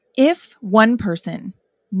If one person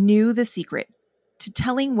knew the secret to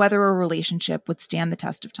telling whether a relationship would stand the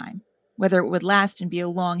test of time, whether it would last and be a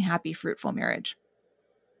long, happy, fruitful marriage,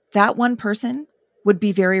 that one person would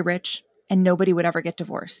be very rich and nobody would ever get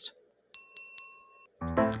divorced.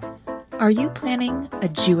 Are you planning a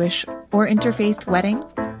Jewish or interfaith wedding?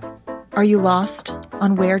 Are you lost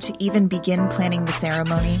on where to even begin planning the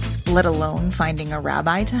ceremony, let alone finding a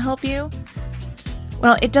rabbi to help you?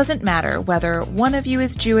 Well, it doesn't matter whether one of you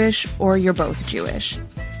is Jewish or you're both Jewish.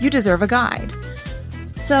 You deserve a guide.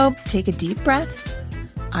 So take a deep breath.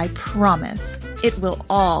 I promise it will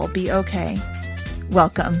all be okay.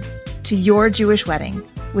 Welcome to Your Jewish Wedding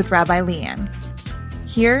with Rabbi Leanne.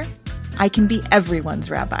 Here, I can be everyone's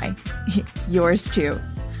rabbi, yours too.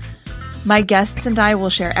 My guests and I will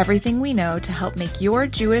share everything we know to help make your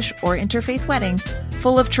Jewish or interfaith wedding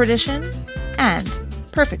full of tradition and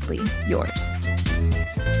perfectly yours.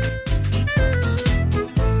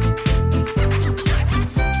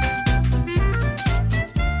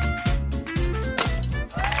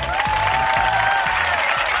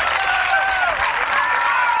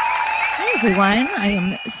 Hey everyone, I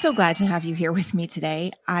am so glad to have you here with me today.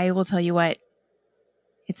 I will tell you what,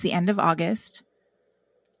 it's the end of August.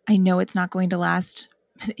 I know it's not going to last,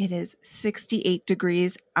 but it is 68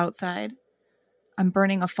 degrees outside. I'm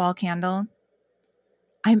burning a fall candle.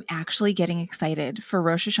 I'm actually getting excited for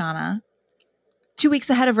Rosh Hashanah. 2 weeks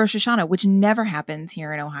ahead of Rosh Hashanah, which never happens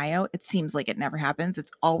here in Ohio. It seems like it never happens.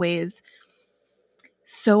 It's always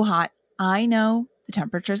so hot. I know the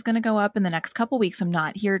temperature is going to go up in the next couple weeks. I'm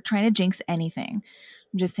not here trying to jinx anything.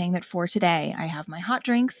 I'm just saying that for today, I have my hot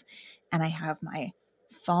drinks and I have my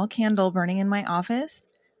fall candle burning in my office.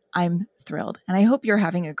 I'm thrilled, and I hope you're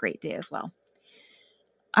having a great day as well.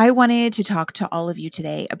 I wanted to talk to all of you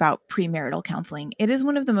today about premarital counseling. It is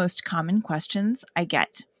one of the most common questions I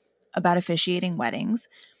get about officiating weddings,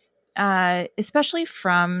 especially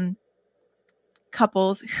from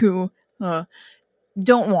couples who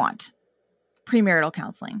don't want premarital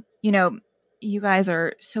counseling. You know, you guys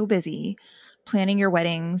are so busy planning your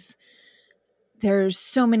weddings. There's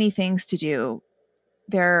so many things to do.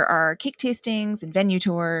 There are cake tastings and venue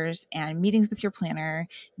tours and meetings with your planner,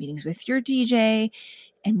 meetings with your DJ,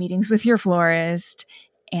 and meetings with your florist,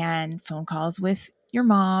 and phone calls with your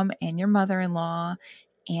mom and your mother-in-law,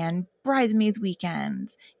 and bridesmaids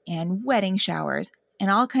weekends, and wedding showers,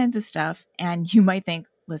 and all kinds of stuff. And you might think,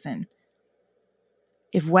 listen,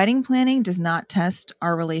 if wedding planning does not test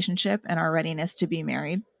our relationship and our readiness to be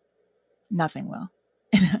married, nothing will.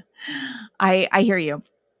 I hear you.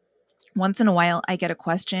 Once in a while, I get a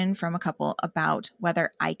question from a couple about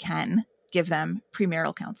whether I can give them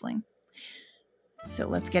premarital counseling. So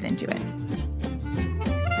let's get into it.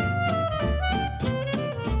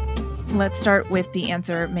 Let's start with the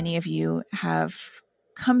answer many of you have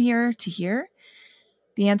come here to hear.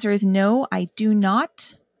 The answer is no, I do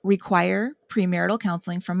not require premarital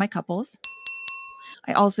counseling from my couples.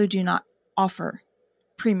 I also do not offer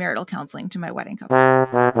premarital counseling to my wedding couples.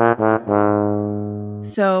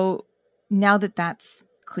 So now that that's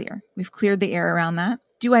clear, we've cleared the air around that.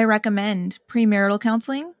 Do I recommend premarital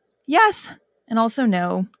counseling? Yes, and also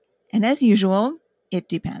no. And as usual, it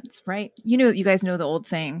depends, right? You guys know the old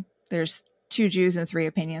saying, there's 2 Jews and 3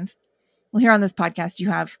 opinions. Well, here on this podcast, you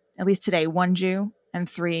have, at least today, 1 Jew and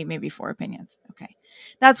 3, maybe 4 opinions. Okay.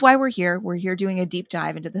 That's why we're here. We're here doing a deep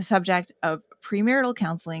dive into the subject of premarital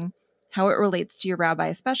counseling, how it relates to your rabbi,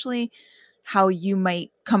 especially how you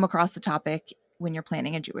might come across the topic when you're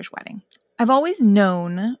planning a Jewish wedding. I've always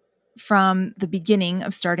known from the beginning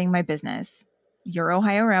of starting my business, Your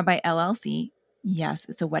Ohio Rabbi LLC, yes,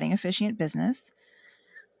 it's a wedding officiant business.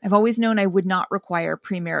 I've always known I would not require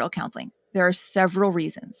premarital counseling. There are several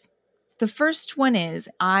reasons. The first one is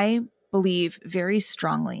I believe very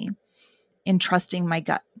strongly in trusting my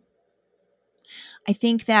gut. I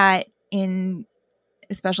think that in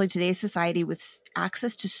especially today's society with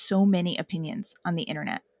access to so many opinions on the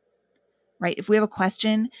internet, right? If we have a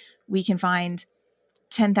question, we can find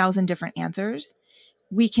 10,000 different answers.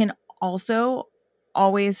 We can also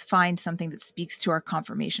always find something that speaks to our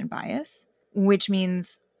confirmation bias, which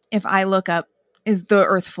means if I look up, is the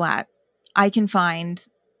earth flat? I can find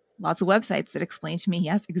lots of websites that explain to me,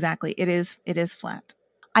 yes, exactly, it is flat.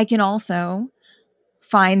 I can also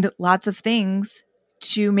find lots of things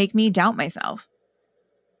to make me doubt myself.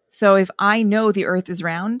 So if I know the earth is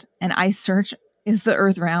round and I search, is the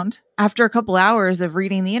earth round? After a couple hours of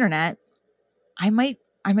reading the internet, I might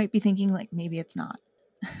be thinking like, maybe it's not.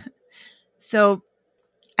 So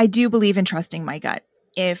I do believe in trusting my gut.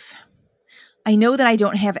 If I know that I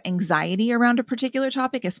don't have anxiety around a particular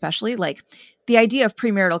topic, especially like the idea of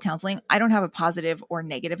premarital counseling. I don't have a positive or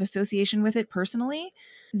negative association with it personally.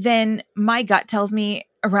 Then my gut tells me,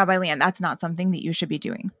 Rabbi Leanne, that's not something that you should be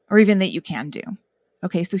doing or even that you can do.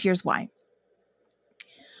 Okay, so here's why.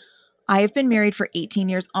 I have been married for 18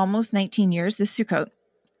 years, almost 19 years this Sukkot.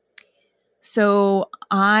 So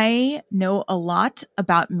I know a lot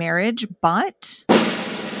about marriage, but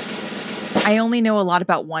I only know a lot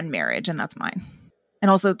about one marriage, and that's mine. And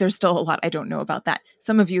also, there's still a lot I don't know about that.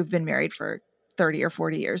 Some of you have been married for 30 or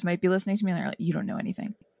 40 years, might be listening to me, and they're like, you don't know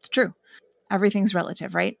anything. It's true. Everything's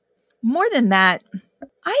relative, right? More than that,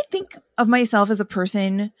 I think of myself as a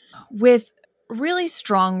person with really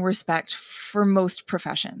strong respect for most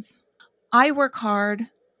professions. I work hard,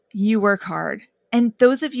 you work hard. And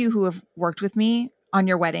those of you who have worked with me on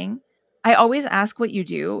your wedding, I always ask what you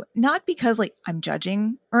do, not because like I'm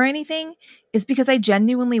judging or anything, is because I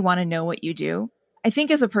genuinely want to know what you do. I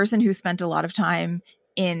think as a person who spent a lot of time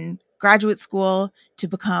in graduate school to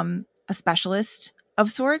become a specialist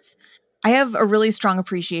of sorts, I have a really strong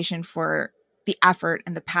appreciation for the effort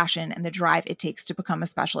and the passion and the drive it takes to become a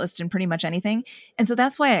specialist in pretty much anything. And so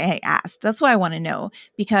that's why I asked. That's why I want to know,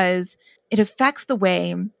 because it affects the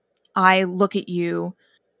way I look at you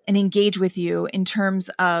and engage with you in terms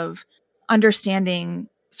of understanding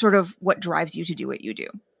sort of what drives you to do what you do.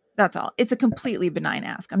 That's all. It's a completely benign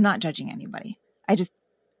ask. I'm not judging anybody. I just,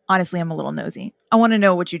 honestly, I'm a little nosy. I want to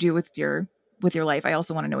know what you do with your life. I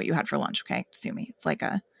also want to know what you had for lunch. Okay. Sue me. It's like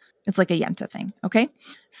a Yenta thing. Okay.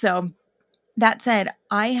 So that said,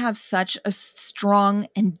 I have such a strong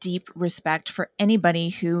and deep respect for anybody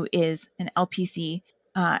who is an LPC,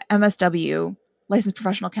 MSW, licensed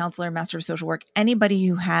professional counselor, master of social work, anybody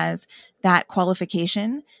who has that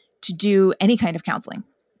qualification to do any kind of counseling,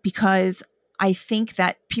 because I think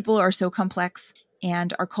that people are so complex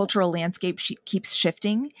and our cultural landscape keeps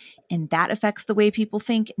shifting, and that affects the way people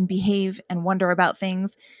think and behave and wonder about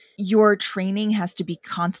things. Your training has to be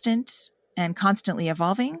constant and constantly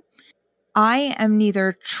evolving. I am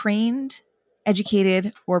neither trained,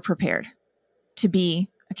 educated, or prepared to be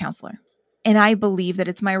a counselor. And I believe that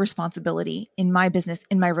it's my responsibility in my business,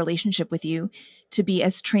 in my relationship with you, to be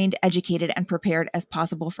as trained, educated, and prepared as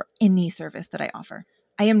possible for any service that I offer.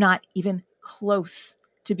 I am not even close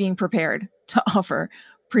to being prepared to offer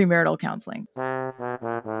premarital counseling.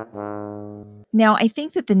 Now, I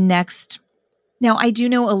think that I do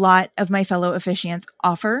know a lot of my fellow officiants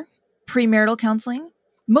offer premarital counseling.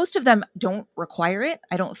 Most of them don't require it,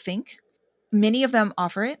 I don't think. Many of them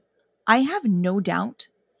offer it. I have no doubt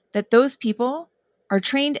that those people are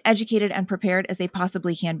trained, educated, and prepared as they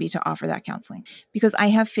possibly can be to offer that counseling, because I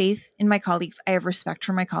have faith in my colleagues. I have respect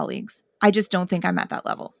for my colleagues. I just don't think I'm at that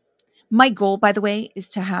level. My goal, by the way, is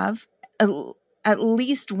to have at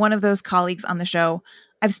least one of those colleagues on the show.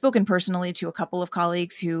 I've spoken personally to a couple of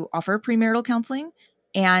colleagues who offer premarital counseling,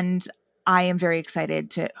 and I am very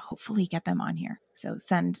excited to hopefully get them on here. So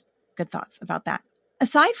send good thoughts about that.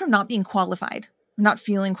 Aside from not being qualified, not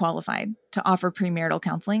feeling qualified to offer premarital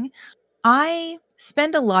counseling, I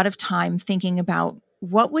spend a lot of time thinking about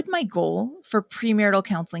what would my goal for premarital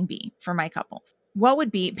counseling be for my couples? What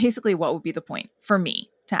would be the point for me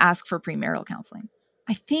to ask for premarital counseling?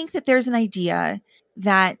 I think that there's an idea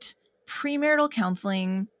that premarital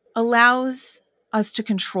counseling allows us to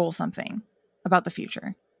control something about the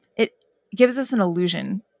future. It gives us an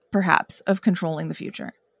illusion, perhaps, of controlling the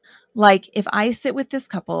future. Like if I sit with this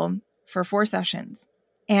couple for 4 sessions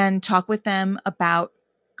and talk with them about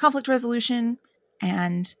conflict resolution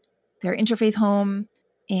and their interfaith home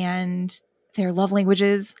and their love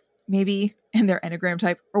languages, maybe, and their Enneagram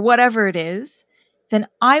type or whatever it is, then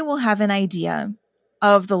I will have an idea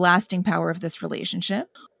of the lasting power of this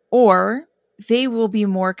relationship, or they will be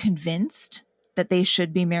more convinced that they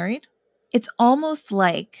should be married. It's almost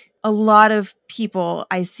like a lot of people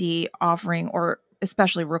I see offering or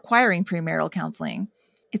especially requiring premarital counseling.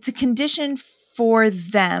 It's a condition for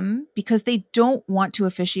them because they don't want to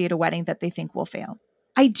officiate a wedding that they think will fail.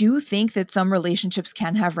 I do think that some relationships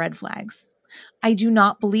can have red flags. I do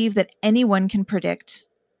not believe that anyone can predict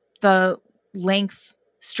the length,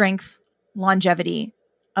 strength, longevity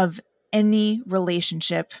of any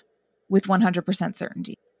relationship with 100%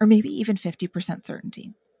 certainty, or maybe even 50%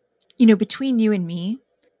 certainty. Between you and me,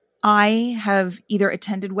 I have either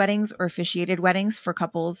attended weddings or officiated weddings for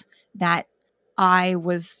couples that I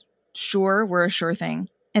was sure were a sure thing,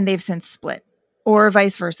 and they've since split, or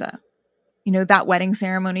vice versa. That wedding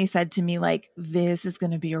ceremony said to me, like, this is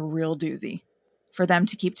going to be a real doozy for them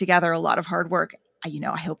to keep together, a lot of hard work. I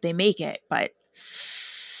hope they make it,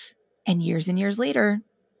 and years later,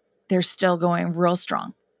 they're still going real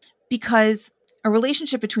strong. because a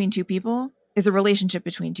relationship between two people is a relationship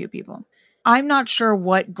between two people. I'm not sure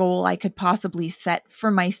what goal I could possibly set for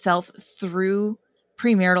myself through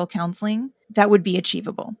premarital counseling that would be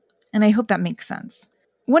achievable. And I hope that makes sense.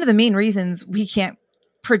 One of the main reasons we can't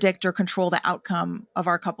predict or control the outcome of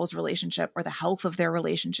our couple's relationship or the health of their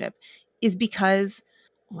relationship is because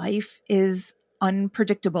life is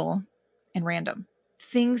unpredictable and random.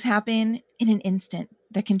 Things happen in an instant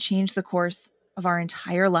that can change the course of our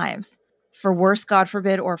entire lives, for worse, God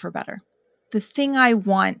forbid, or for better. The thing I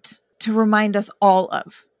want to remind us all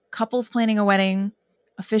of, couples planning a wedding,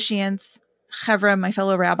 officiants, chevra, my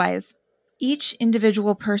fellow rabbis, each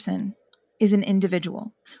individual person is an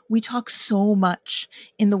individual. We talk so much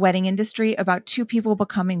in the wedding industry about two people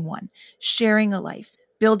becoming one, sharing a life,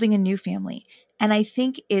 building a new family. And I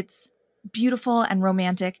think it's beautiful and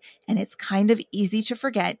romantic, and it's kind of easy to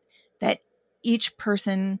forget that each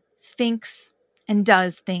person thinks and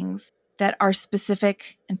does things that are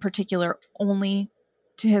specific and particular only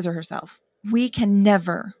to his or herself. We can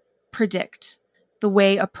never predict the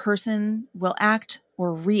way a person will act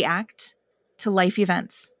or react to life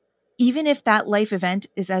events, even if that life event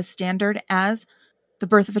is as standard as the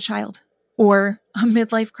birth of a child or a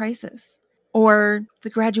midlife crisis or the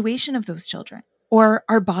graduation of those children or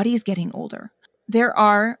our bodies getting older. There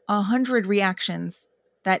are 100 reactions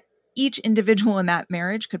that each individual in that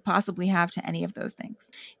marriage could possibly have to any of those things.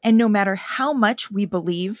 And no matter how much we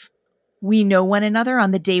believe we know one another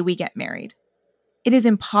on the day we get married, it is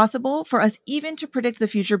impossible for us even to predict the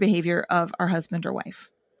future behavior of our husband or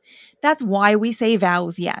wife. That's why we say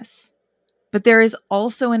vows, yes. But there is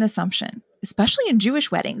also an assumption, especially in Jewish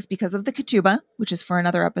weddings, because of the ketubah, which is for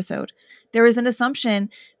another episode. There is an assumption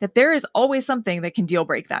that there is always something that can deal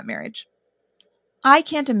break that marriage. I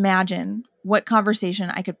can't imagine what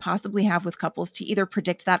conversation I could possibly have with couples to either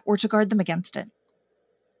predict that or to guard them against it.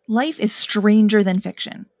 Life is stranger than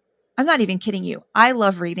fiction. I'm not even kidding you. I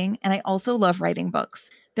love reading, and I also love writing books.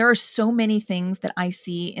 There are so many things that I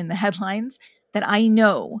see in the headlines that I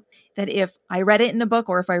know that if I read it in a book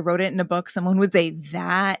or if I wrote it in a book, someone would say,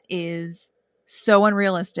 that is so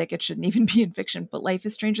unrealistic. It shouldn't even be in fiction, but life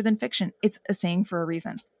is stranger than fiction. It's a saying for a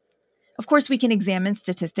reason. Of course, we can examine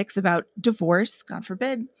statistics about divorce, God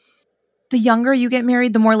forbid. The younger you get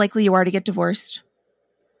married, the more likely you are to get divorced.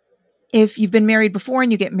 If you've been married before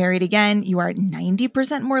and you get married again, you are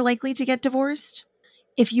 90% more likely to get divorced.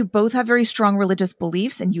 If you both have very strong religious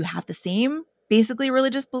beliefs and you have the same basically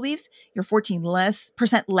religious beliefs, you're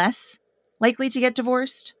 14% less likely to get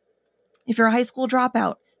divorced. If you're a high school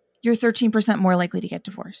dropout, you're 13% more likely to get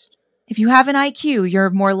divorced. If you have an IQ, you're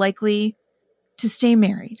more likely to stay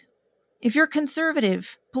married. If you're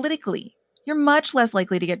conservative politically, you're much less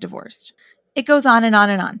likely to get divorced. It goes on and on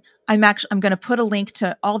and on. I'm going to put a link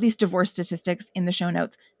to all these divorce statistics in the show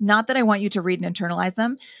notes. Not that I want you to read and internalize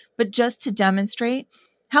them, but just to demonstrate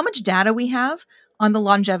how much data we have on the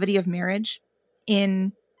longevity of marriage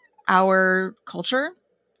in our culture,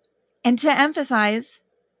 and to emphasize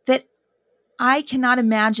that I cannot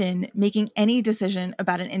imagine making any decision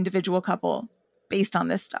about an individual couple based on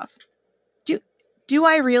this stuff. Do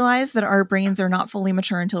I realize that our brains are not fully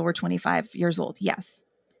mature until we're 25 years old? Yes.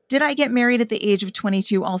 Did I get married at the age of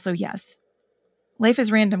 22? Also, yes. Life is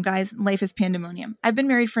random, guys. Life is pandemonium. I've been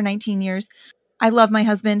married for 19 years. I love my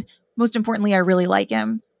husband. Most importantly, I really like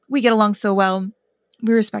him. We get along so well.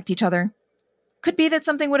 We respect each other. Could be that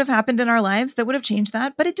something would have happened in our lives that would have changed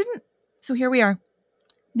that, but it didn't. So here we are.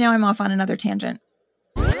 Now I'm off on another tangent.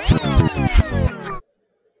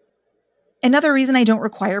 Another reason I don't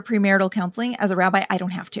require premarital counseling, as a rabbi, I don't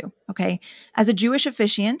have to, okay? As a Jewish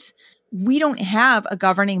officiant, we don't have a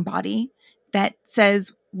governing body that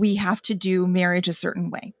says we have to do marriage a certain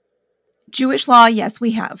way. Jewish law, yes,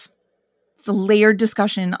 we have. It's a layered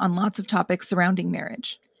discussion on lots of topics surrounding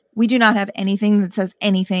marriage. We do not have anything that says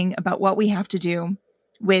anything about what we have to do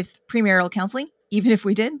with premarital counseling. Even if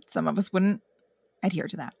we did, some of us wouldn't adhere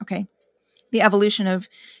to that, okay? The evolution of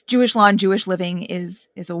Jewish law and Jewish living is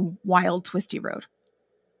a wild, twisty road.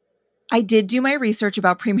 I did do my research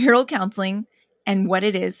about premarital counseling and what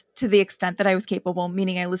it is to the extent that I was capable,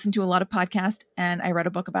 meaning I listened to a lot of podcasts and I read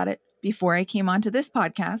a book about it before I came onto this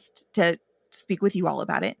podcast to speak with you all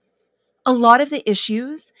about it. A lot of the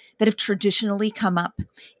issues that have traditionally come up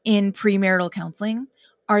in premarital counseling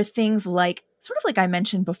are things like, sort of like I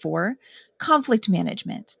mentioned before, conflict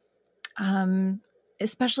management.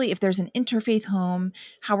 Especially if there's an interfaith home,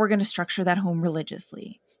 how we're going to structure that home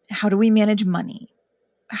religiously. How do we manage money?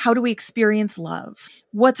 How do we experience love?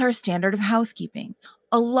 What's our standard of housekeeping?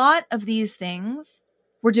 A lot of these things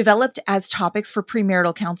were developed as topics for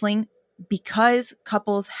premarital counseling because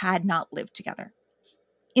couples had not lived together.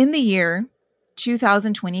 In the year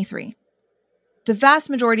 2023, the vast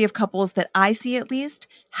majority of couples that I see, at least,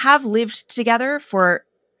 have lived together for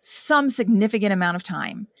some significant amount of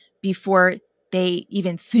time before they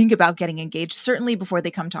even think about getting engaged, certainly before they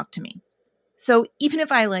come talk to me. So even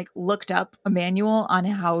if I looked up a manual on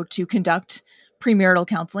how to conduct premarital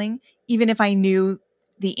counseling, even if I knew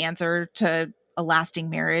the answer to a lasting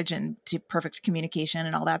marriage and to perfect communication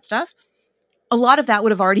and all that stuff, a lot of that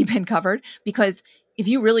would have already been covered, because if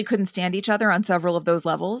you really couldn't stand each other on several of those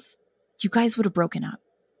levels, you guys would have broken up.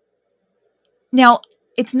 Now,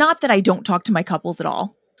 it's not that I don't talk to my couples at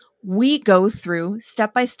all. We go through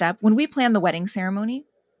step by step. When we plan the wedding ceremony,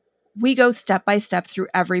 we go step by step through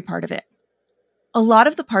every part of it. A lot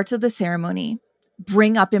of the parts of the ceremony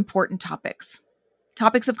bring up important topics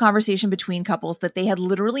of conversation between couples that they had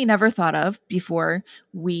literally never thought of before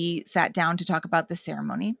we sat down to talk about the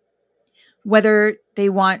ceremony. Whether they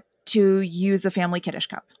want to use a family Kiddush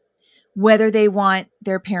cup, whether they want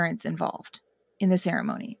their parents involved in the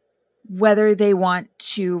ceremony, whether they want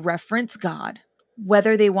to reference God,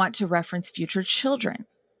 whether they want to reference future children.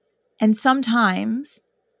 And sometimes,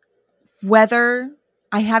 whether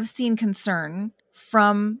I have seen concern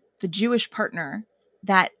from the Jewish partner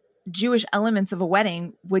that Jewish elements of a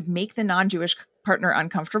wedding would make the non-Jewish partner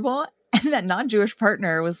uncomfortable, and that non-Jewish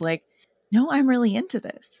partner was like, no, I'm really into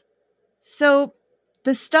this. So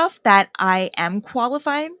the stuff that I am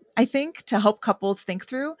qualified, I think, to help couples think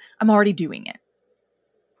through, I'm already doing it.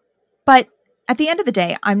 But at the end of the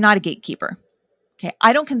day, I'm not a gatekeeper. Okay,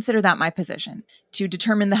 I don't consider that my position to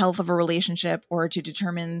determine the health of a relationship or to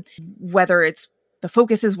determine whether the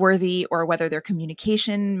focus is worthy or whether their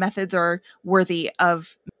communication methods are worthy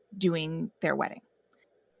of doing their wedding.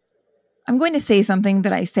 I'm going to say something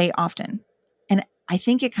that I say often, and I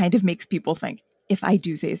think it kind of makes people think, if I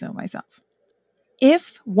do say so myself.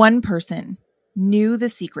 If one person knew the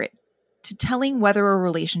secret to telling whether a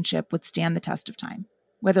relationship would stand the test of time,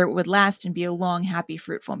 whether it would last and be a long, happy,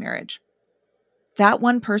 fruitful marriage, that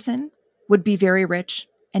one person would be very rich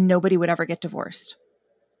and nobody would ever get divorced.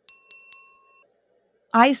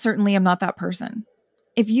 I certainly am not that person.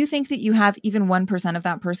 If you think that you have even 1% of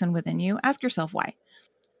that person within you, ask yourself why.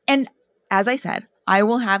 And as I said, I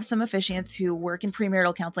will have some officiants who work in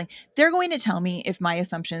premarital counseling. They're going to tell me if my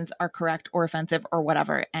assumptions are correct or offensive or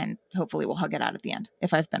whatever, and hopefully we'll hug it out at the end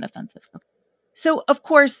if I've been offensive. Okay. So, of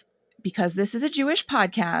course, because this is a Jewish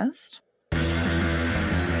podcast,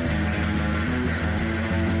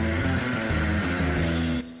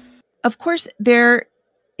 of course, there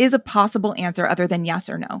is a possible answer other than yes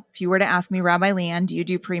or no. If you were to ask me, Rabbi Leanne, do you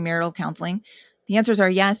do premarital counseling? The answers are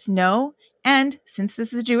yes, no, and since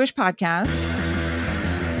this is a Jewish podcast,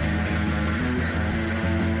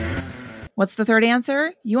 what's the third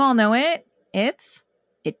answer? You all know it.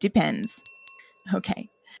 It depends. Okay.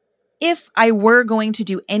 If I were going to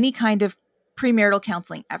do any kind of premarital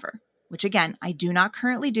counseling ever, which again, I do not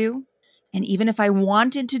currently do, and even if I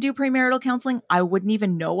wanted to do premarital counseling, I wouldn't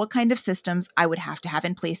even know what kind of systems I would have to have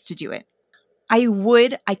in place to do it. I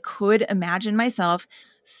could imagine myself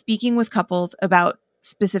speaking with couples about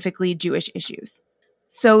specifically Jewish issues.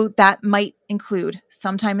 So that might include,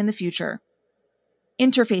 sometime in the future,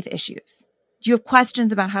 interfaith issues. Do you have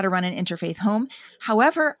questions about how to run an interfaith home?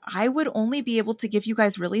 However, I would only be able to give you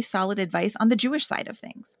guys really solid advice on the Jewish side of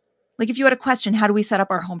things. Like if you had a question, how do we set up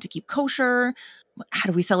our home to keep kosher? How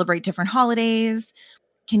do we celebrate different holidays?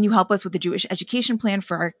 Can you help us with the Jewish education plan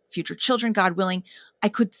for our future children, God willing? I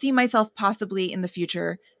could see myself possibly in the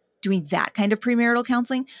future doing that kind of premarital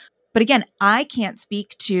counseling. But again, I can't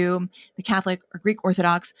speak to the Catholic or Greek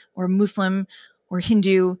Orthodox or Muslim or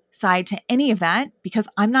Hindu side to any of that because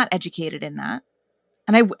I'm not educated in that.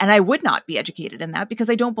 And I would not be educated in that because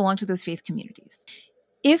I don't belong to those faith communities.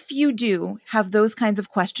 If you do have those kinds of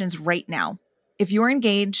questions right now, if you're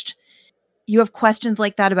engaged, you have questions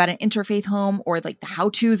like that about an interfaith home or like the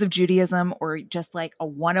how-tos of Judaism or just like a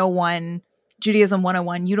 101, Judaism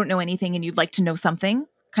 101, you don't know anything and you'd like to know something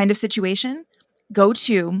kind of situation, go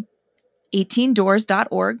to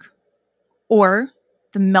 18doors.org or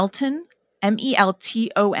the Melton,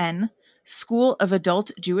 Melton, School of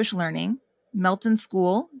Adult Jewish Learning,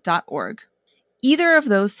 meltonschool.org. Either of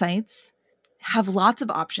those sites have lots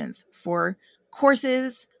of options for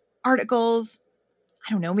courses, articles,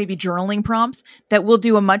 I don't know, maybe journaling prompts that will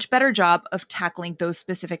do a much better job of tackling those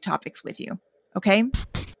specific topics with you. Okay.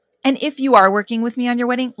 And if you are working with me on your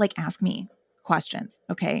wedding, like ask me questions.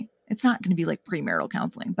 Okay. It's not going to be like premarital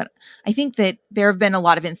counseling, but I think that there have been a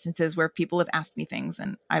lot of instances where people have asked me things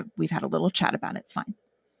and we've had a little chat about it. It's fine.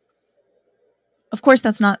 Of course,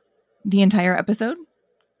 that's not the entire episode.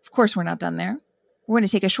 Of course, we're not done there. We're going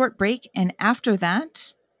to take a short break. And after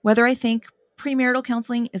that, whether I think premarital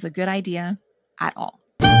counseling is a good idea at all.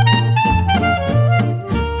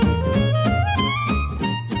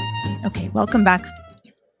 Okay, welcome back.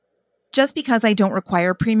 Just because I don't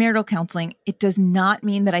require premarital counseling, it does not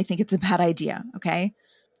mean that I think it's a bad idea, okay?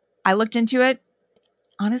 I looked into it.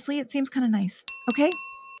 Honestly, it seems kind of nice, okay?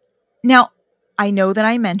 Now, I know that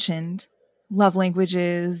I mentioned love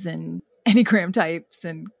languages and Enneagram types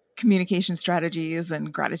and communication strategies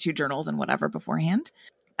and gratitude journals and whatever beforehand,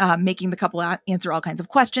 making the couple answer all kinds of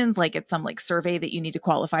questions, like it's some like survey that you need to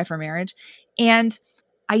qualify for marriage. And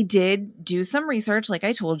I did do some research, like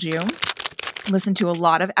I told you, listen to a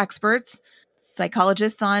lot of experts,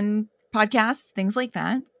 psychologists on podcasts, things like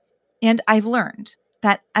that. And I've learned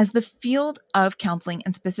that as the field of counseling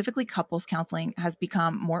and specifically couples counseling has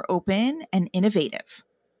become more open and innovative,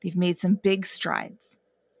 they've made some big strides.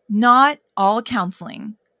 Not all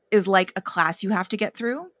counseling is like a class you have to get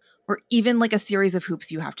through or even like a series of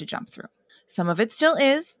hoops you have to jump through. Some of it still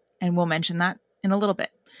is, and we'll mention that in a little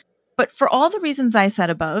bit. But for all the reasons I said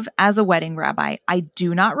above, as a wedding rabbi, I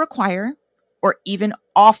do not require or even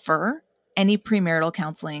offer any premarital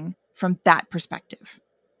counseling from that perspective.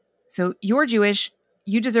 So you're Jewish,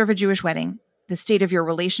 you deserve a Jewish wedding. The state of your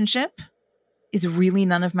relationship is really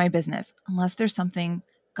none of my business, unless there's something,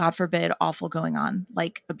 God forbid, awful going on,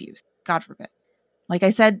 like abuse. God forbid. Like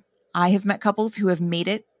I said, I have met couples who have made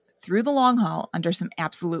it through the long haul under some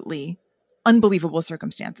absolutely unbelievable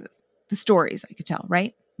circumstances. The stories I could tell,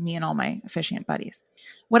 right? Me and all my officiant buddies.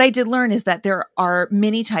 What I did learn is that there are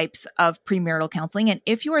many types of premarital counseling. And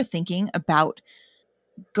if you are thinking about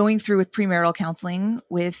going through with premarital counseling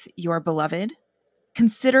with your beloved,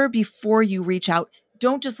 consider before you reach out,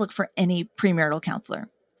 don't just look for any premarital counselor.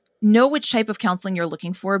 Know which type of counseling you're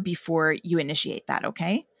looking for before you initiate that,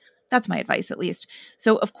 okay? That's my advice, at least.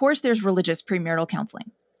 So, of course, there's religious premarital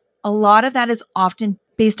counseling. A lot of that is often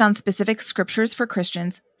based on specific scriptures for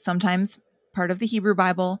Christians, sometimes part of the Hebrew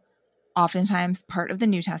Bible, oftentimes part of the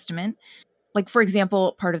New Testament. Like, for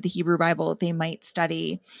example, part of the Hebrew Bible, they might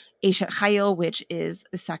study Eshet Chayil, which is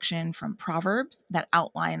a section from Proverbs that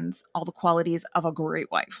outlines all the qualities of a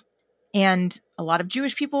great wife. And a lot of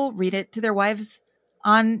Jewish people read it to their wives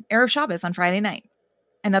on Erev Shabbos on Friday night.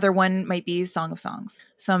 Another one might be Song of Songs.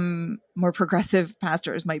 Some more progressive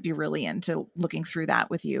pastors might be really into looking through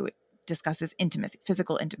that with you. It discusses intimacy,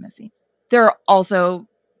 physical intimacy. There are also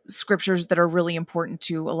scriptures that are really important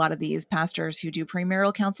to a lot of these pastors who do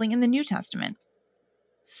premarital counseling in the New Testament.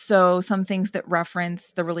 So some things that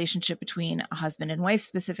reference the relationship between a husband and wife,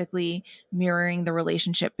 specifically mirroring the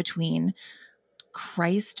relationship between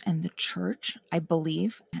Christ and the church, I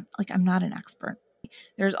believe. Like, I'm not an expert.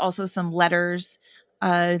 There's also some letters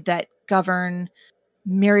that govern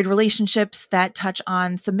married relationships that touch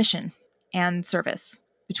on submission and service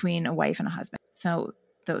between a wife and a husband. So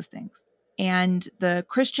those things. And the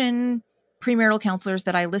Christian premarital counselors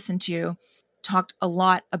that I listened to talked a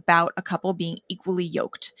lot about a couple being equally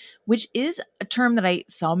yoked, which is a term that I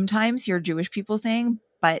sometimes hear Jewish people saying,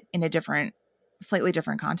 but in a slightly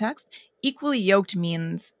different context. Equally yoked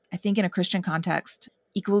means, I think in a Christian context,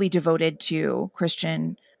 equally devoted to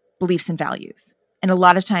Christian beliefs and values. And a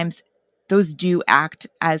lot of times those do act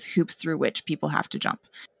as hoops through which people have to jump,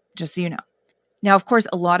 just so you know. Now, of course,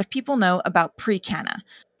 a lot of people know about pre-Cana.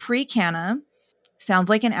 Pre-Cana sounds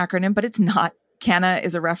like an acronym, but it's not. Cana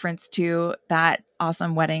is a reference to that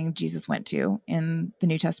awesome wedding Jesus went to in the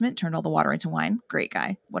New Testament, turned all the water into wine. Great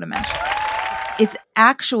guy. What a mensch. It's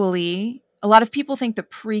actually, a lot of people think the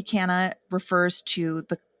pre-Cana refers to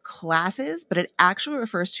the classes, but it actually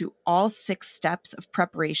refers to all 6 steps of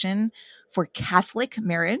preparation for Catholic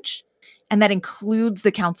marriage. And that includes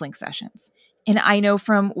the counseling sessions. And I know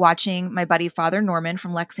from watching my buddy Father Norman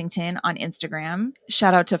from Lexington on Instagram,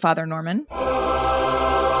 shout out to Father Norman,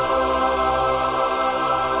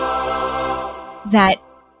 that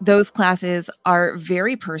those classes are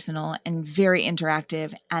very personal and very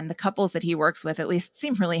interactive. And the couples that he works with at least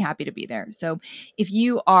seem really happy to be there. So if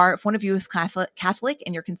one of you is Catholic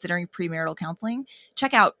and you're considering premarital counseling,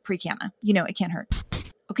 check out pre-Cana. It can't hurt.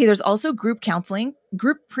 Okay, there's also group counseling,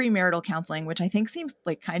 group premarital counseling, which I think seems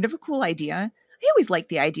like kind of a cool idea. I always like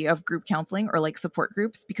the idea of group counseling or like support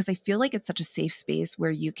groups because I feel like it's such a safe space where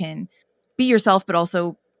you can be yourself, but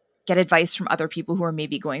also get advice from other people who are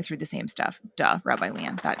maybe going through the same stuff. Duh, Rabbi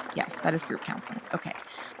Leanne. That is group counseling. Okay.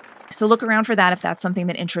 So look around for that if that's something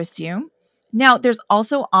that interests you. Now, there's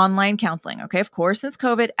also online counseling. Okay. Of course, since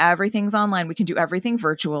COVID, everything's online. We can do everything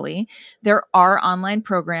virtually. There are online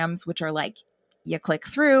programs which are like, you click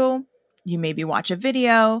through, you maybe watch a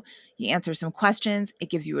video, you answer some questions. It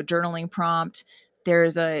gives you a journaling prompt.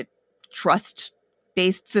 There's a trust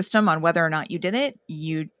based system on whether or not you did it.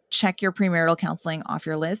 You check your premarital counseling off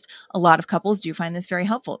your list. A lot of couples do find this very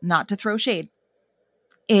helpful. Not to throw shade.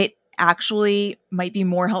 It actually might be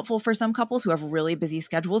more helpful for some couples who have really busy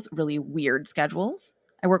schedules, really weird schedules.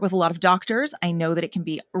 I work with a lot of doctors. I know that it can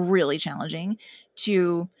be really challenging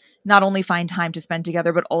to not only find time to spend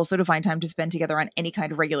together, but also to find time to spend together on any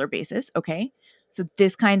kind of regular basis. Okay. So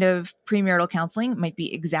this kind of premarital counseling might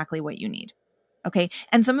be exactly what you need. Okay.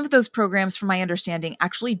 And some of those programs, from my understanding,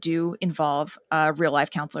 actually do involve a real life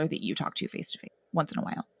counselor that you talk to face to face once in a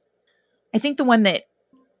while. I think the one that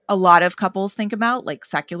a lot of couples think about, like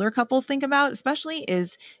secular couples think about, especially,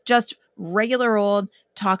 is just regular old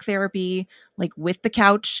talk therapy, like with the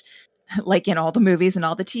couch, like in all the movies and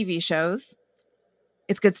all the TV shows.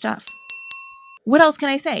 It's good stuff. What else can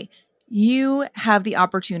I say? You have the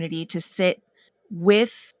opportunity to sit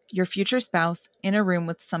with your future spouse in a room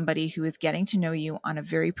with somebody who is getting to know you on a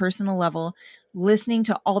very personal level, listening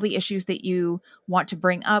to all the issues that you want to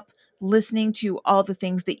bring up, listening to all the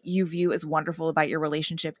things that you view as wonderful about your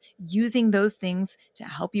relationship, using those things to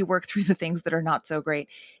help you work through the things that are not so great.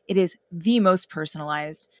 It is the most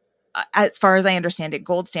personalized, as far as I understand it,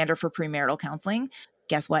 gold standard for premarital counseling.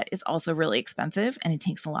 Guess what? It's also really expensive and it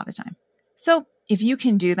takes a lot of time. So if you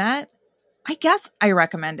can do that, I guess I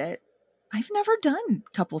recommend it. I've never done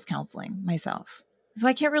couples counseling myself, so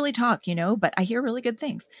I can't really talk, but I hear really good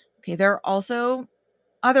things. Okay, there are also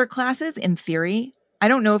other classes in theory. I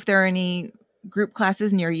don't know if there are any group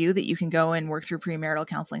classes near you that you can go and work through premarital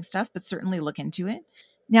counseling stuff, but certainly look into it.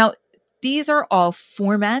 Now, these are all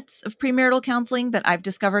formats of premarital counseling that I've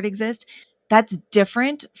discovered exist. That's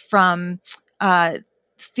different from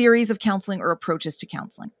theories of counseling or approaches to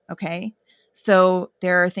counseling. Okay. So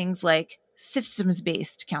there are things like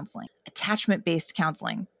systems-based counseling, attachment-based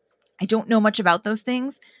counseling. I don't know much about those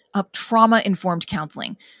things. Trauma-informed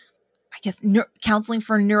counseling. I guess counseling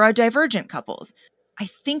for neurodivergent couples. I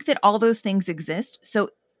think that all those things exist. So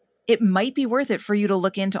it might be worth it for you to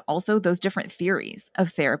look into also those different theories of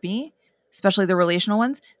therapy, especially the relational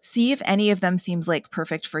ones. See if any of them seems like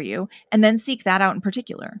perfect for you, and then seek that out in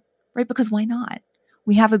particular, right? Because why not?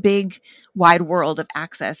 We have a big, wide world of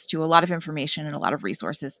access to a lot of information and a lot of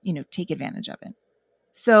resources. Take advantage of it.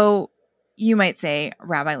 So you might say,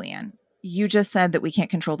 Rabbi Leanne, you just said that we can't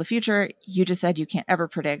control the future. You just said you can't ever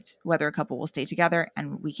predict whether a couple will stay together,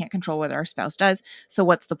 and we can't control whether our spouse does. So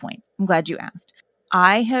what's the point? I'm glad you asked.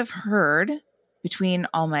 I have heard, between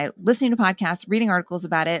all my listening to podcasts, reading articles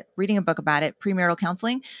about it, reading a book about it, premarital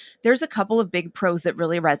counseling, there's a couple of big pros that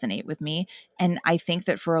really resonate with me. And I think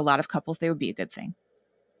that for a lot of couples, they would be a good thing.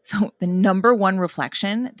 So the number one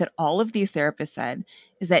reflection that all of these therapists said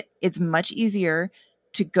is that it's much easier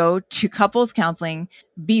to go to couples counseling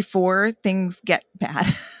before things get bad,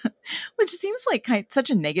 which seems like such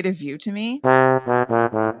a negative view to me. But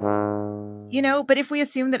if we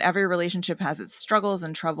assume that every relationship has its struggles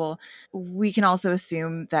and trouble, we can also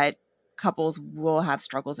assume that couples will have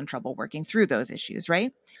struggles and trouble working through those issues,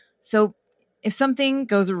 right? So if something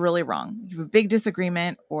goes really wrong, you have a big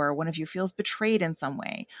disagreement, or one of you feels betrayed in some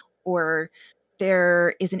way, or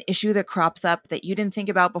there is an issue that crops up that you didn't think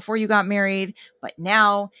about before you got married, but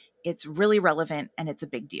now it's really relevant and it's a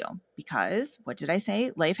big deal because, what did I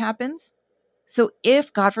say? Life happens. So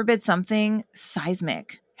if, God forbid, something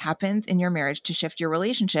seismic happens in your marriage to shift your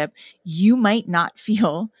relationship, you might not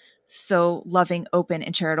feel so loving, open,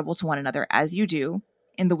 and charitable to one another as you do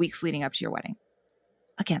in the weeks leading up to your wedding.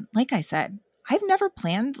 Again, like I said, I've never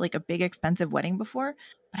planned like a big expensive wedding before,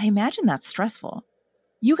 but I imagine that's stressful.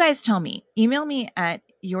 You guys tell me, email me at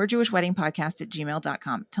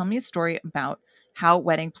yourjewishweddingpodcast@gmail.com. Tell me a story about how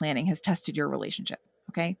wedding planning has tested your relationship.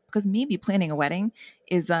 Okay. Because maybe planning a wedding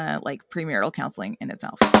is like premarital counseling in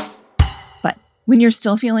itself. But when you're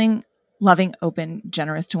still feeling loving, open,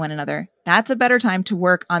 generous to one another, that's a better time to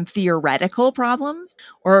work on theoretical problems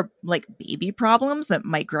or like baby problems that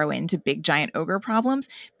might grow into big giant ogre problems,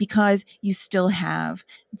 because you still have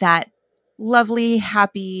that lovely,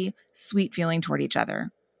 happy, sweet feeling toward each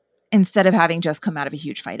other instead of having just come out of a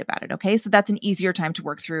huge fight about it. Okay. So that's an easier time to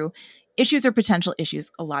work through issues or potential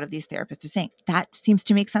issues. A lot of these therapists are saying that seems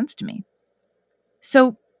to make sense to me.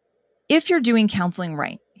 So if you're doing counseling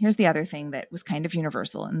right, here's the other thing that was kind of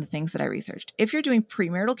universal in the things that I researched. If you're doing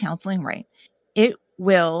premarital counseling right, it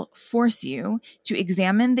will force you to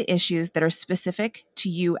examine the issues that are specific to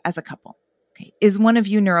you as a couple. Okay. Is one of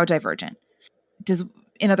you neurodivergent?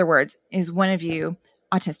 In other words, is one of you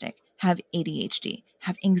autistic, have ADHD,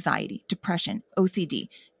 have anxiety, depression, OCD?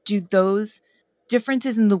 Do those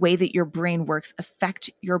differences in the way that your brain works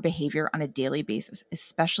affect your behavior on a daily basis,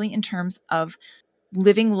 especially in terms of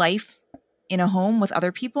living life in a home with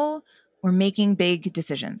other people or making big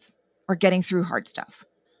decisions or getting through hard stuff.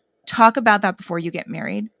 Talk about that before you get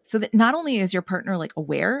married so that not only is your partner like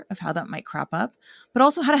aware of how that might crop up, but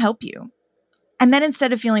also how to help you. And then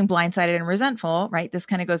instead of feeling blindsided and resentful, right? This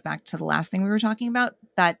kind of goes back to the last thing we were talking about,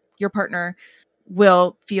 that your partner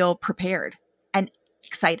will feel prepared and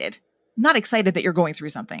excited. Not excited that you're going through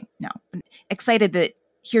something. No, excited that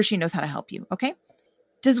he or she knows how to help you. Okay.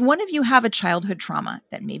 Does one of you have a childhood trauma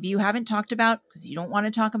that maybe you haven't talked about because you don't want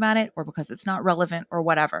to talk about it or because it's not relevant or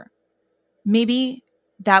whatever? Maybe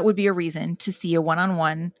that would be a reason to see a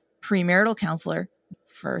one-on-one premarital counselor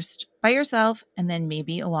first by yourself and then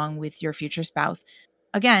maybe along with your future spouse.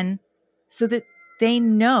 Again, so that they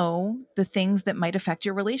know the things that might affect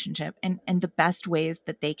your relationship and the best ways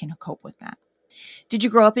that they can cope with that. Did you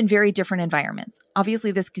grow up in very different environments?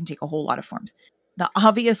 Obviously, this can take a whole lot of forms. The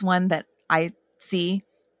obvious one that I see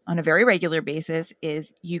on a very regular basis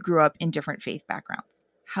is you grew up in different faith backgrounds.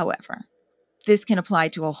 However, this can apply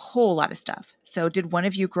to a whole lot of stuff. So did one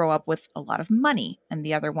of you grow up with a lot of money and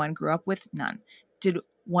the other one grew up with none? Did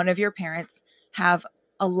one of your parents have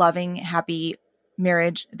a loving, happy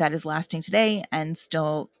marriage that is lasting today and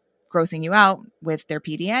still grossing you out with their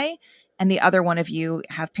PDA? And the other one of you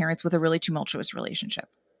have parents with a really tumultuous relationship?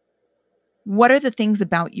 What are the things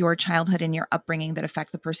about your childhood and your upbringing that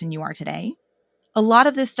affect the person you are today? A lot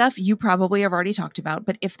of this stuff you probably have already talked about,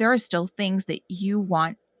 but if there are still things that you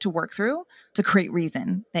want to work through, it's a great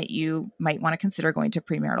reason that you might want to consider going to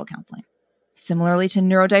premarital counseling. Similarly to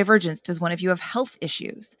neurodivergence, does one of you have health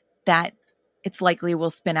issues that it's likely will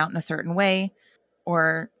spin out in a certain way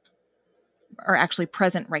or are actually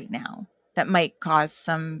present right now that might cause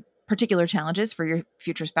some particular challenges for your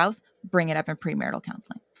future spouse? Bring it up in premarital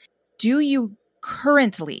counseling. Do you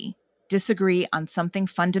currently disagree on something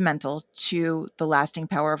fundamental to the lasting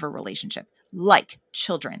power of a relationship, like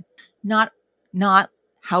children? Not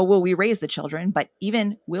how will we raise the children, but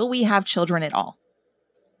even will we have children at all?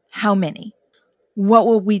 How many? What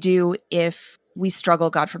will we do if we struggle,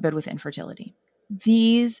 God forbid, with infertility?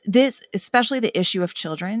 This, especially the issue of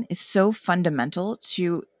children, is so fundamental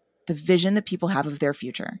to the vision that people have of their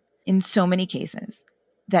future in so many cases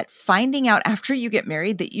that finding out after you get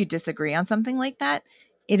married that you disagree on something like that,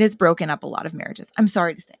 it has broken up a lot of marriages. I'm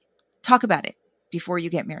sorry to say. Talk about it before you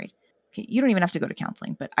get married. Okay, you don't even have to go to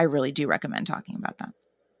counseling, but I really do recommend talking about that.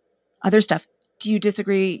 Other stuff. Do you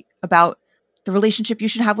disagree about the relationship you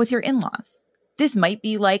should have with your in-laws? This might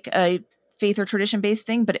be like a faith or tradition-based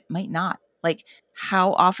thing, but it might not. Like,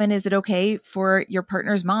 how often is it okay for your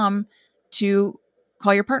partner's mom to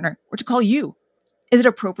call your partner or to call you? Is it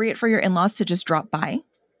appropriate for your in-laws to just drop by?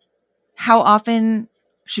 How often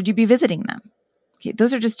should you be visiting them? Okay,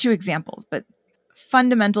 those are just two examples, but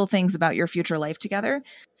fundamental things about your future life together.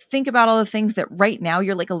 Think about all the things that right now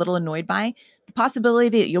you're like a little annoyed by. The possibility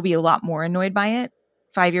that you'll be a lot more annoyed by it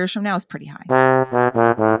 5 years from now is pretty high.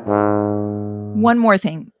 One more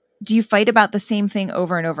thing. Do you fight about the same thing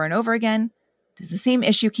over and over and over again? Does the same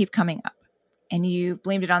issue keep coming up? And you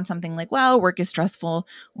blamed it on something like, well, work is stressful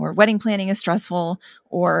or wedding planning is stressful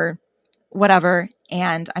or whatever.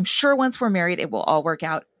 And I'm sure once we're married, it will all work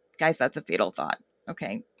out. Guys, that's a fatal thought.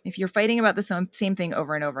 Okay. If you're fighting about the same thing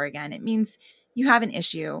over and over again, it means you have an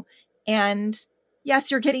issue. And yes,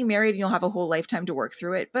 you're getting married and you'll have a whole lifetime to work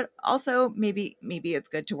through it. But also maybe it's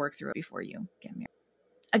good to work through it before you get married.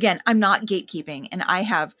 Again, I'm not gatekeeping and I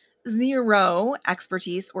have zero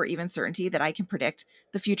expertise or even certainty that I can predict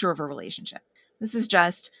the future of a relationship. This is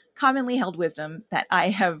just commonly held wisdom that I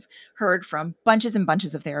have heard from bunches and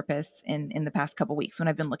bunches of therapists in the past couple weeks when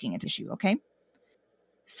I've been looking at issue. Okay.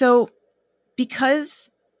 So because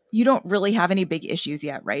you don't really have any big issues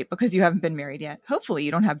yet, right? Because you haven't been married yet. Hopefully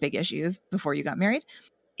you don't have big issues before you got married.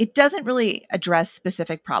 It doesn't really address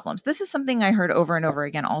specific problems. This is something I heard over and over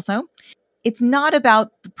again also. It's not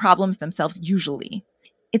about the problems themselves usually.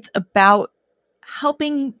 It's about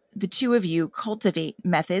helping the two of you cultivate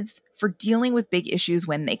methods for dealing with big issues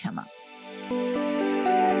when they come up.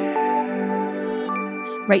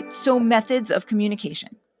 Right? So methods of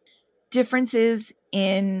communication, differences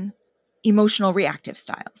in emotional reactive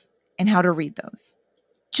styles and how to read those.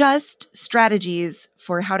 Just strategies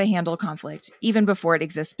for how to handle conflict, even before it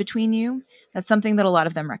exists between you. That's something that a lot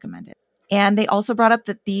of them recommended. And they also brought up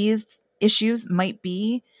that these issues might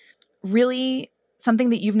be really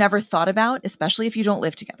something that you've never thought about, especially if you don't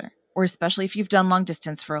live together, or especially if you've done long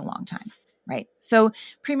distance for a long time, right? So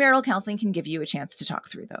premarital counseling can give you a chance to talk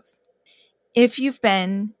through those. If you've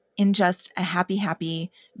been in just a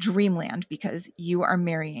happy dreamland because you are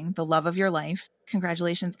marrying the love of your life,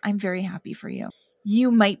 congratulations, I'm very happy for you.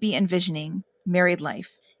 You might be envisioning married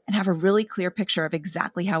life and have a really clear picture of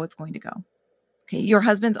exactly how it's going to go. Okay, your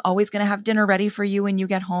husband's always going to have dinner ready for you when you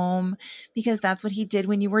get home because that's what he did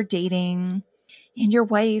when you were dating. And your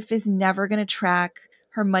wife is never going to track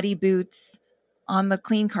her muddy boots on the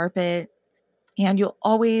clean carpet. And you'll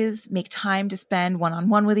always make time to spend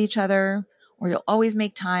one-on-one with each other, or you'll always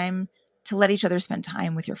make time to let each other spend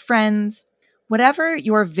time with your friends. Whatever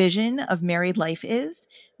your vision of married life is,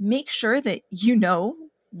 make sure that you know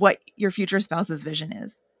what your future spouse's vision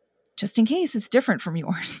is, just in case it's different from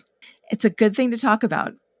yours. It's a good thing to talk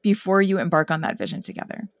about before you embark on that vision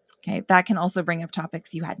together. Okay, that can also bring up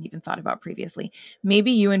topics you hadn't even thought about previously.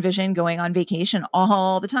 Maybe you envision going on vacation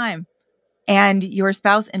all the time, and your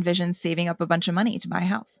spouse envisions saving up a bunch of money to buy a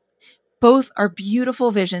house. Both are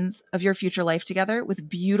beautiful visions of your future life together with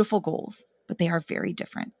beautiful goals, but they are very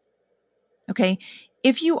different. Okay,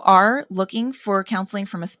 if you are looking for counseling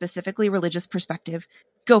from a specifically religious perspective,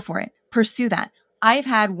 go for it. Pursue that. I've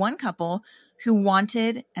had one couple who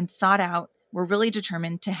wanted and sought out, were really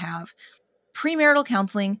determined to have premarital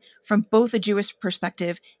counseling from both a Jewish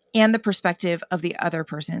perspective and the perspective of the other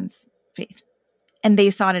person's faith. And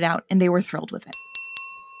they sought it out and they were thrilled with it.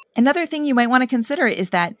 Another thing you might want to consider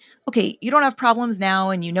is that, okay, you don't have problems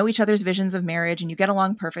now and you know each other's visions of marriage and you get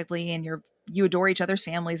along perfectly and you adore each other's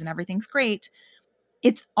families and everything's great.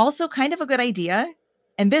 It's also kind of a good idea,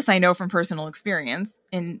 and this I know from personal experience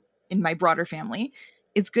in my broader family,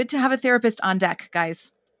 it's good to have a therapist on deck,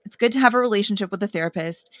 guys. It's good to have a relationship with a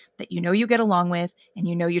therapist that you know you get along with and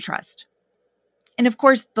you know you trust. And of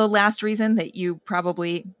course, the last reason that you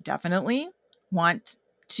probably definitely want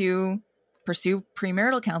to pursue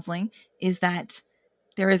premarital counseling is that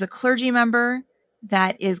there is a clergy member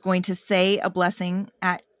that is going to say a blessing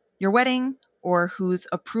at your wedding or whose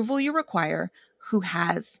approval you require, who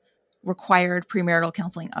has required premarital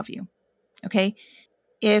counseling of you. Okay?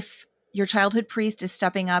 If your childhood priest is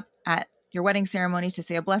stepping up at your wedding ceremony to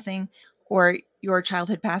say a blessing, or your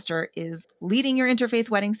childhood pastor is leading your interfaith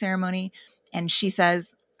wedding ceremony, and she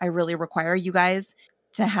says, I really require you guys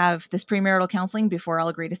to have this premarital counseling before I'll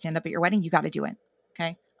agree to stand up at your wedding, you got to do it.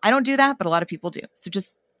 Okay? I don't do that, but a lot of people do. So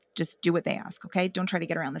just do what they ask. Okay? Don't try to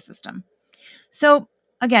get around the system. So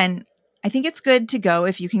again, I think it's good to go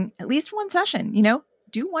if you can at least one session,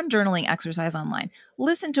 do one journaling exercise online,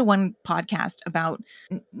 listen to one podcast about,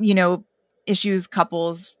 issues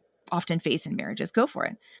couples often face in marriages. Go for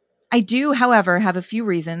it. I do, however, have a few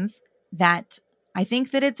reasons that I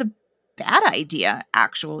think that it's a bad idea,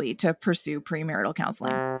 actually, to pursue premarital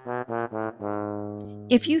counseling.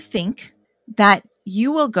 If you think that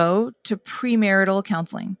you will go to premarital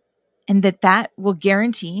counseling and that will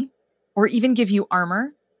guarantee or even give you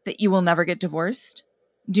armor that you will never get divorced,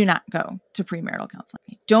 do not go to premarital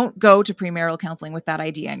counseling. Don't go to premarital counseling with that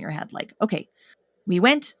idea in your head. Like, okay, we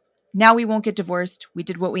went, now we won't get divorced. We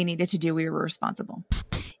did what we needed to do. We were responsible.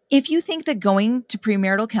 If you think that going to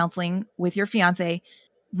premarital counseling with your fiance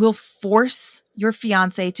will force your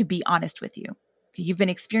fiance to be honest with you, you've been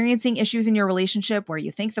experiencing issues in your relationship where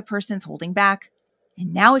you think the person's holding back.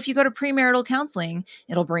 And now if you go to premarital counseling,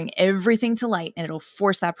 it'll bring everything to light and it'll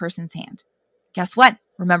force that person's hand. Guess what?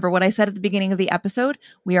 Remember what I said at the beginning of the episode?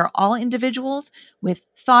 We are all individuals with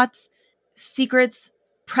thoughts, secrets,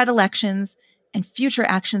 predilections, and future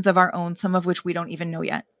actions of our own, some of which we don't even know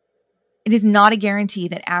yet. It is not a guarantee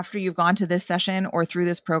that after you've gone to this session or through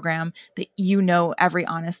this program that you know every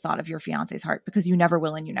honest thought of your fiance's heart, because you never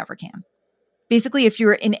will and you never can. Basically, if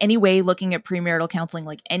you're in any way looking at premarital counseling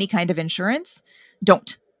like any kind of insurance,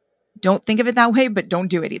 don't think of it that way, but don't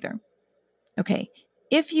do it either. Okay.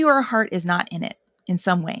 If your heart is not in it in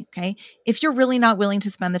some way, okay, if you're really not willing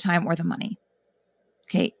to spend the time or the money,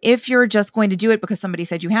 okay, if you're just going to do it because somebody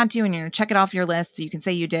said you had to and you're going to check it off your list so you can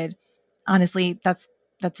say you did, honestly, that's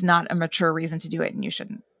not a mature reason to do it and you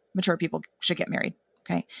shouldn't. Mature people should get married,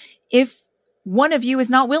 okay? If one of you is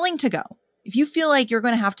not willing to go, if you feel like you're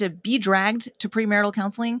going to have to be dragged to premarital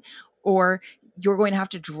counseling, or you're going to have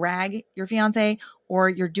to drag your fiance, or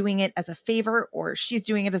you're doing it as a favor, or she's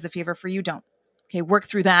doing it as a favor for you, don't. Okay, work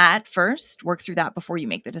through that first. Work through that before you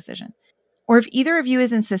make the decision. Or if either of you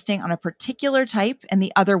is insisting on a particular type and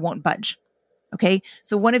the other won't budge. Okay,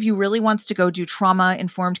 so one of you really wants to go do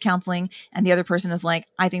trauma-informed counseling and the other person is like,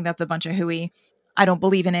 I think that's a bunch of hooey. I don't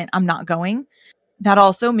believe in it. I'm not going. That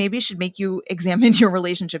also maybe should make you examine your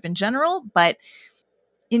relationship in general. But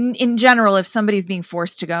in general, if somebody's being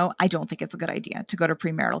forced to go, I don't think it's a good idea to go to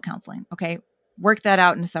premarital counseling. Okay, work that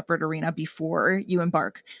out in a separate arena before you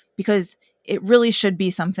embark, because it really should be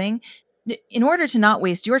something in order to not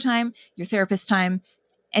waste your time, your therapist's time,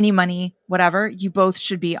 any money, whatever. You both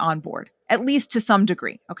should be on board, at least to some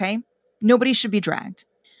degree. Okay, nobody should be dragged.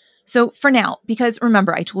 So for now, because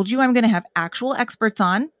remember, I told you I'm going to have actual experts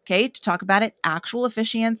on, okay, to talk about it, actual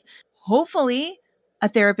officiants, hopefully a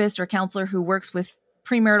therapist or counselor who works with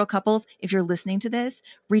premarital couples. If you're listening to this,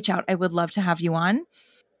 reach out. I would love to have you on.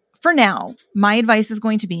 For now, my advice is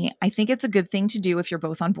going to be, I think it's a good thing to do if you're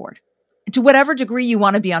both on board. To whatever degree you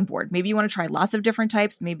want to be on board. Maybe you want to try lots of different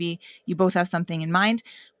types. Maybe you both have something in mind.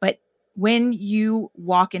 But when you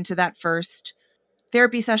walk into that first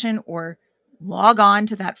therapy session or log on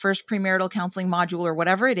to that first premarital counseling module or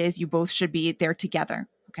whatever it is, you both should be there together.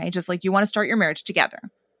 Okay. Just like you want to start your marriage together.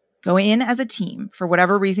 Go in as a team for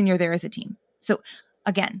whatever reason you're there as a team. So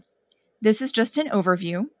again, this is just an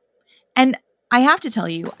overview. And I have to tell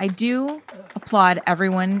you, I do applaud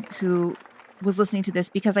everyone who was listening to this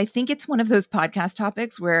because I think it's one of those podcast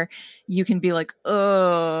topics where you can be like,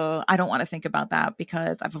 oh, I don't want to think about that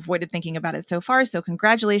because I've avoided thinking about it so far. So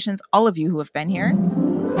congratulations, all of you who have been here.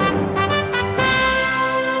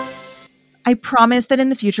 I promise that in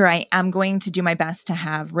the future, I am going to do my best to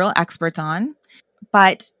have real experts on.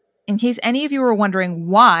 But in case any of you are wondering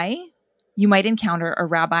why you might encounter a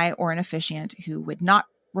rabbi or an officiant who would not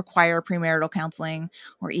require premarital counseling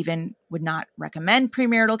or even would not recommend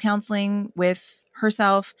premarital counseling with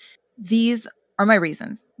herself, these are my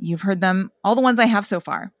reasons. You've heard them, all the ones I have so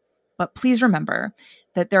far. But please remember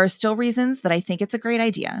that there are still reasons that I think it's a great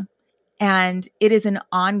idea. And it is an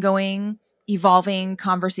ongoing, evolving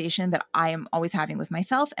conversation that I am always having with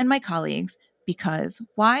myself and my colleagues. Because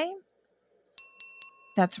why?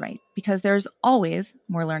 That's right, because there's always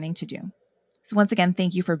more learning to do. So once again,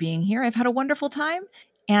 thank you for being here. I've had a wonderful time,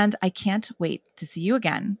 and I can't wait to see you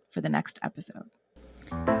again for the next episode.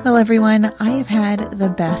 Well, everyone, I have had the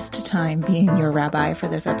best time being your rabbi for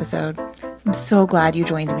this episode. I'm so glad you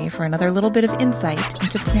joined me for another little bit of insight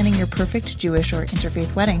into planning your perfect Jewish or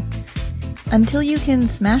interfaith wedding. Until you can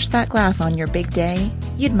smash that glass on your big day,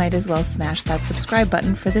 you'd might as well smash that subscribe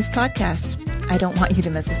button for this podcast. I don't want you to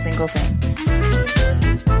miss a single thing.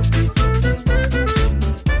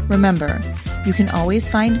 Remember, you can always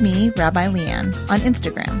find me, Rabbi Leanne, on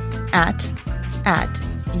Instagram at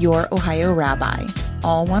Your Ohio Rabbi,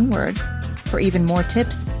 all one word, for even more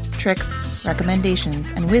tips, tricks,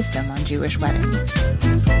 recommendations, and wisdom on Jewish weddings.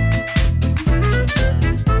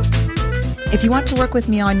 If you want to work with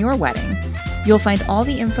me on your wedding, you'll find all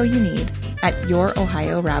the info you need at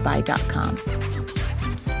yourohiorabbi.com.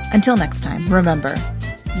 Until next time, remember,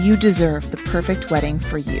 you deserve the perfect wedding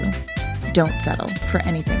for you. Don't settle for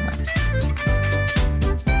anything less.